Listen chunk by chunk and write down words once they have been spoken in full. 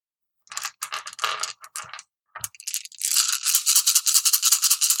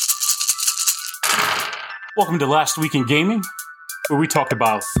Welcome to Last Week in Gaming, where we talk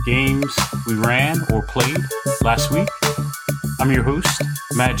about games we ran or played last week. I'm your host,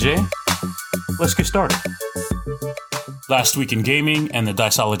 Matt J. Let's get started. Last Week in Gaming and the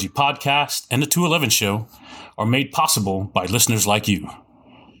Diceology Podcast and the 211 Show are made possible by listeners like you.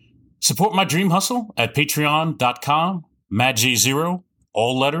 Support my dream hustle at patreon.com, MattJ0,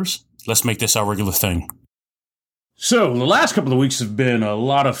 all letters. Let's make this our regular thing. So, the last couple of weeks have been a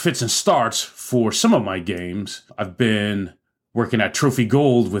lot of fits and starts for some of my games. I've been working at Trophy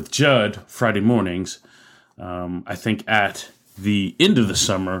Gold with Judd Friday mornings. I think at the end of the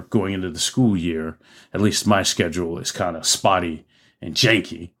summer, going into the school year, at least my schedule is kind of spotty and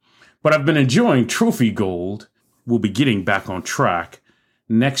janky. But I've been enjoying Trophy Gold. We'll be getting back on track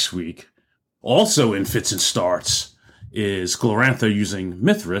next week. Also in fits and starts is Glorantha using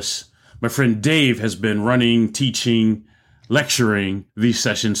Mithras. My friend Dave has been running, teaching, lecturing these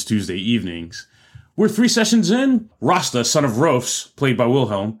sessions Tuesday evenings. We're 3 sessions in. Rasta, son of Rofs, played by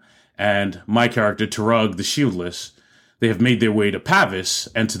Wilhelm, and my character, Tarug the Shieldless, they have made their way to Pavis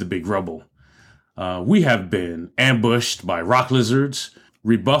and to the Big Rubble. We have been ambushed by rock lizards,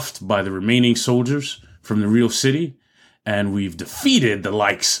 rebuffed by the remaining soldiers from the real city, and we've defeated the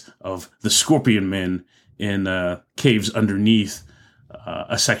likes of the Scorpion Men in caves underneath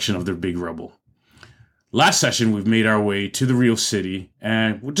a section of their Big Rubble. Last session, we've made our way to the real city,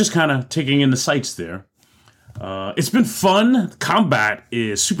 and we're just kind of taking in the sights there. It's been fun. Combat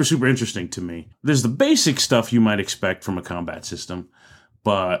is super interesting to me. There's the basic stuff you might expect from a combat system,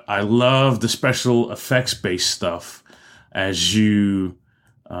 but I love the special effects-based stuff. As you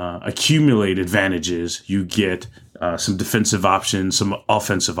accumulate advantages, you get some defensive options, some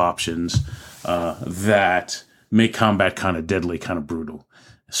offensive options that make combat kind of deadly, kind of brutal.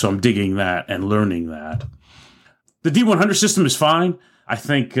 So I'm digging that and learning that. The D100 system is fine. I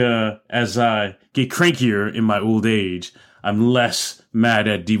think as I get crankier in my old age, I'm less mad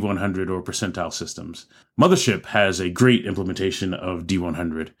at D100 or percentile systems. Mothership has a great implementation of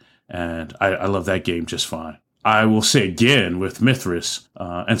D100, and I love that game just fine. I will say again with Mithras,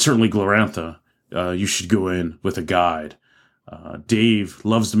 and certainly Glorantha, you should go in with a guide. Dave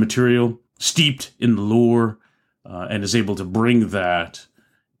loves the material, steeped in the lore, and is able to bring that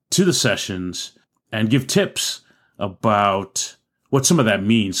to the sessions and give tips about what some of that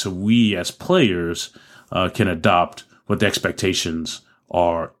means so we as players can adopt what the expectations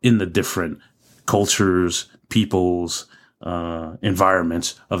are in the different cultures, peoples,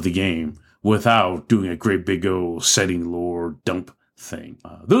 environments of the game without doing a great big old setting lore dump thing.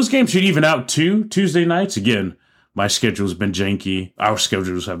 Those games should even out too, Tuesday nights. Again, my schedule's been janky. Our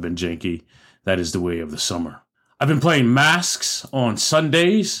schedules have been janky. That is the way of the summer. I've been playing Masks on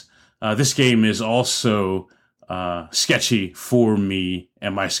Sundays. This game is also sketchy for me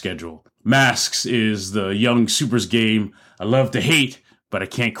and my schedule. Masks is the young supers game I love to hate, but I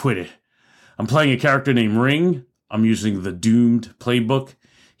can't quit it. I'm playing a character named Ring. I'm using the Doomed playbook.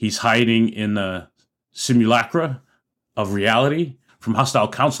 He's hiding in the simulacra of reality from hostile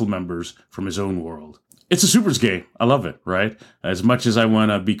council members from his own world. It's a supers game. I love it, right? As much as I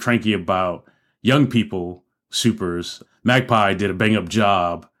want to be cranky about young people supers, Magpie did a bang-up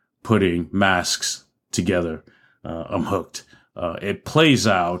job putting Masks together. I'm hooked. It plays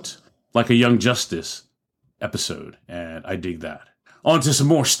out like a Young Justice episode, and I dig that. On to some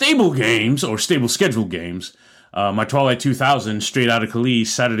more stable games, or stable schedule games. My Twilight 2000, Straight Outta Khalees,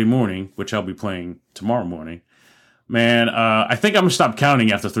 Saturday morning, which I'll be playing tomorrow morning. Man, I think I'm going to stop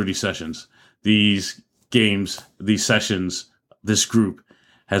counting after 30 sessions. These games, these sessions, this group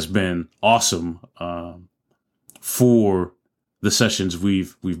has been awesome for the sessions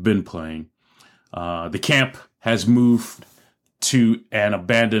we've been playing. The camp has moved to an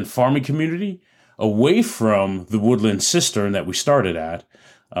abandoned farming community away from the woodland cistern that we started at.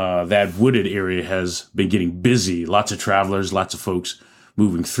 That wooded area has been getting busy. Lots of travelers, lots of folks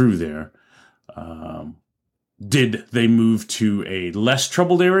moving through there. Did they move to a less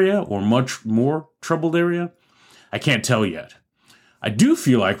troubled area or much more troubled area? I can't tell yet. I do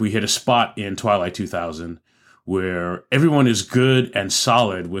feel like we hit a spot in Twilight 2000 where everyone is good and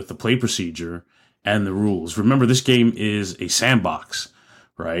solid with the play procedure and the rules. Remember, this game is a sandbox,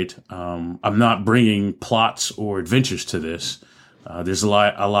 right? I'm not bringing plots or adventures to this. There's a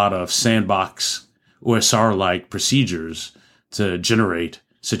lot of sandbox OSR-like procedures to generate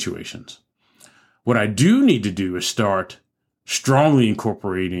situations. What I do need to do is start strongly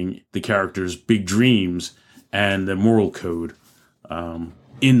incorporating the character's big dreams and the moral code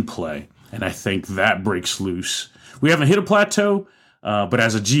in play. And I think that breaks loose. We haven't hit a plateau, but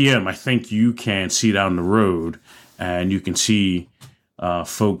as a GM, I think you can see down the road and you can see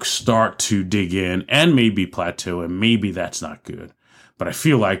folks start to dig in and maybe plateau, and maybe that's not good. But I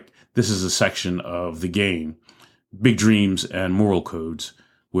feel like this is a section of the game, Big Dreams and Moral Codes,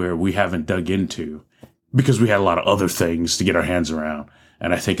 where we haven't dug into because we had a lot of other things to get our hands around.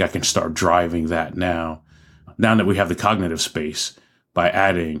 And I think I can start driving that now that we have the cognitive space, by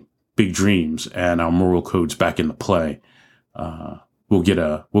adding Big Dreams and our Moral Codes back into play. We'll get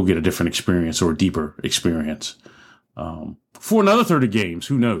a different experience, or a deeper experience. For another third of games,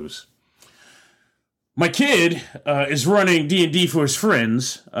 who knows? My kid is running D&D for his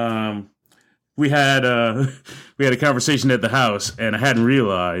friends. We had a conversation at the house, and I hadn't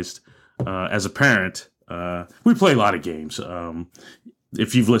realized as a parent, we play a lot of games.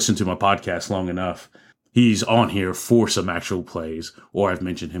 If you've listened to my podcast long enough, he's on here for some actual plays, or I've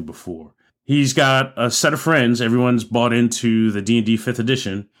mentioned him before. He's got a set of friends. Everyone's bought into the D&D 5th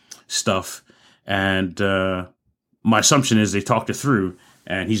edition stuff, and my assumption is they talked it through,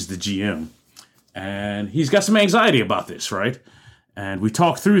 and he's the GM. And he's got some anxiety about this, right? And we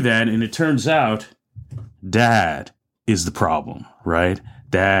talked through that, and it turns out Dad is the problem, right?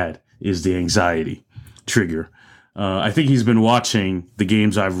 Dad is the anxiety trigger. I think he's been watching the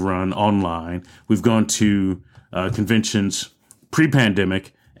games I've run online. We've gone to conventions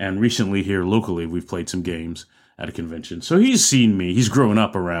pre-pandemic, and recently here locally, we've played some games at a convention. So he's seen me. He's grown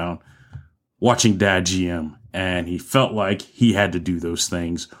up around watching Dad GM, and he felt like he had to do those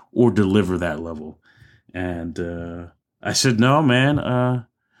things or deliver that level. And I said, no, man,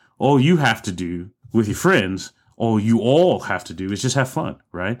 all you have to do with your friends, all you all have to do is just have fun,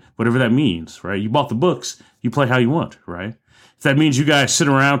 right? Whatever that means, right? You bought the books, you play how you want, right? If that means you guys sit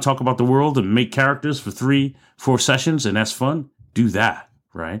around, talk about the world, and make characters for 3-4 sessions, and that's fun, do that,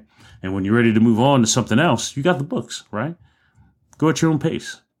 right? And when you're ready to move on to something else, you got the books, right? Go at your own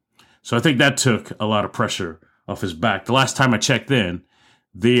pace. So I think that took a lot of pressure off his back. The last time I checked in,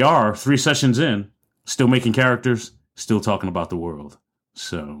 they are 3 sessions in, still making characters, still talking about the world.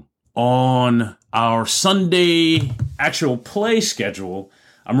 So on our Sunday actual play schedule,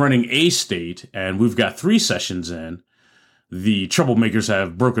 I'm running A-State, and we've got 3 sessions in. The Troublemakers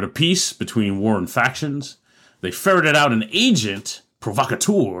have brokered a peace between warring factions. They ferreted out an agent,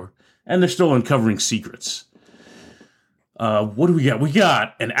 provocateur, and they're still uncovering secrets. What do we got? We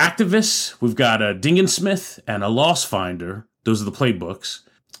got an activist, we've got a Dingensmith, and a loss finder. Those are the playbooks.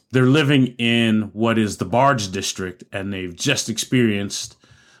 They're living in what is the Barge District, and they've just experienced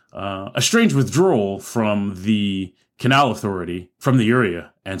a strange withdrawal from the Canal Authority, from the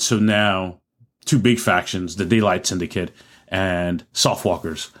area. And so now 2 big factions, the Daylight Syndicate and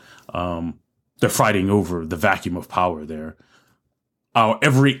Softwalkers, they're fighting over the vacuum of power there. Our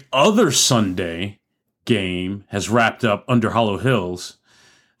every other Sunday game has wrapped up Under Hollow Hills.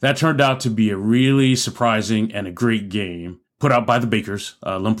 That turned out to be a really surprising and a great game, put out by the Bakers,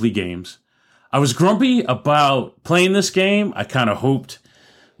 Lumpley Games. I was grumpy about playing this game. I kind of hoped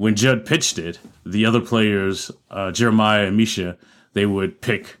when Judd pitched it, the other players, Jeremiah and Misha, they would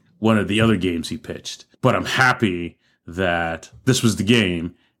pick one of the other games he pitched. But I'm happy that this was the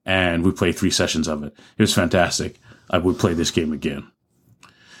game, and we played 3 sessions of it. It was fantastic. I would play this game again.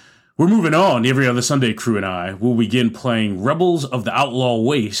 We're moving on. Every Other Sunday crew and I will begin playing Rebels of the Outlaw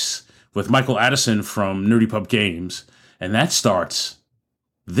Wastes with Michael Addison from Nerdy Pub Games, and that starts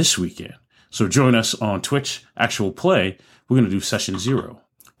this weekend. So join us on Twitch, Actual Play. We're going to do session 0.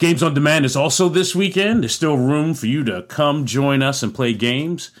 Games on Demand is also this weekend. There's still room for you to come join us and play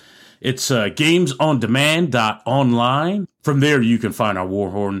games. It's gamesondemand.online. From there, you can find our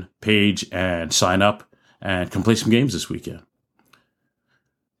Warhorn page and sign up and come play some games this weekend.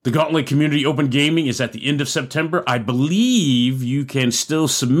 The Gauntlet Community Open Gaming is at the end of September. I believe you can still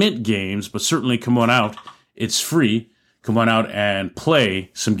submit games, but certainly come on out. It's free. Come on out and play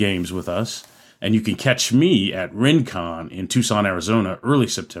some games with us. And you can catch me at RenCon in Tucson, Arizona, early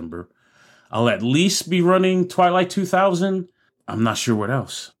September. I'll at least be running Twilight 2000. I'm not sure what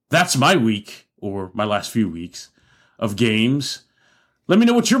else. That's my week, or my last few weeks, of games. Let me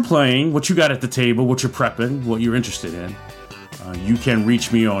know what you're playing, what you got at the table, what you're prepping, what you're interested in. You can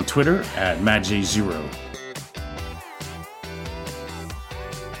reach me on Twitter at MattJ0.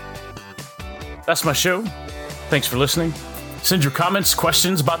 That's my show. Thanks for listening. Send your comments,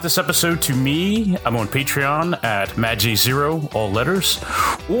 questions about this episode to me. I'm on Patreon at MattJ0, all letters,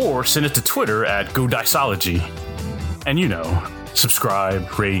 or send it to Twitter at GoDiceology. And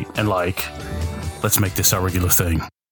subscribe, rate, and like. Let's make this our regular thing.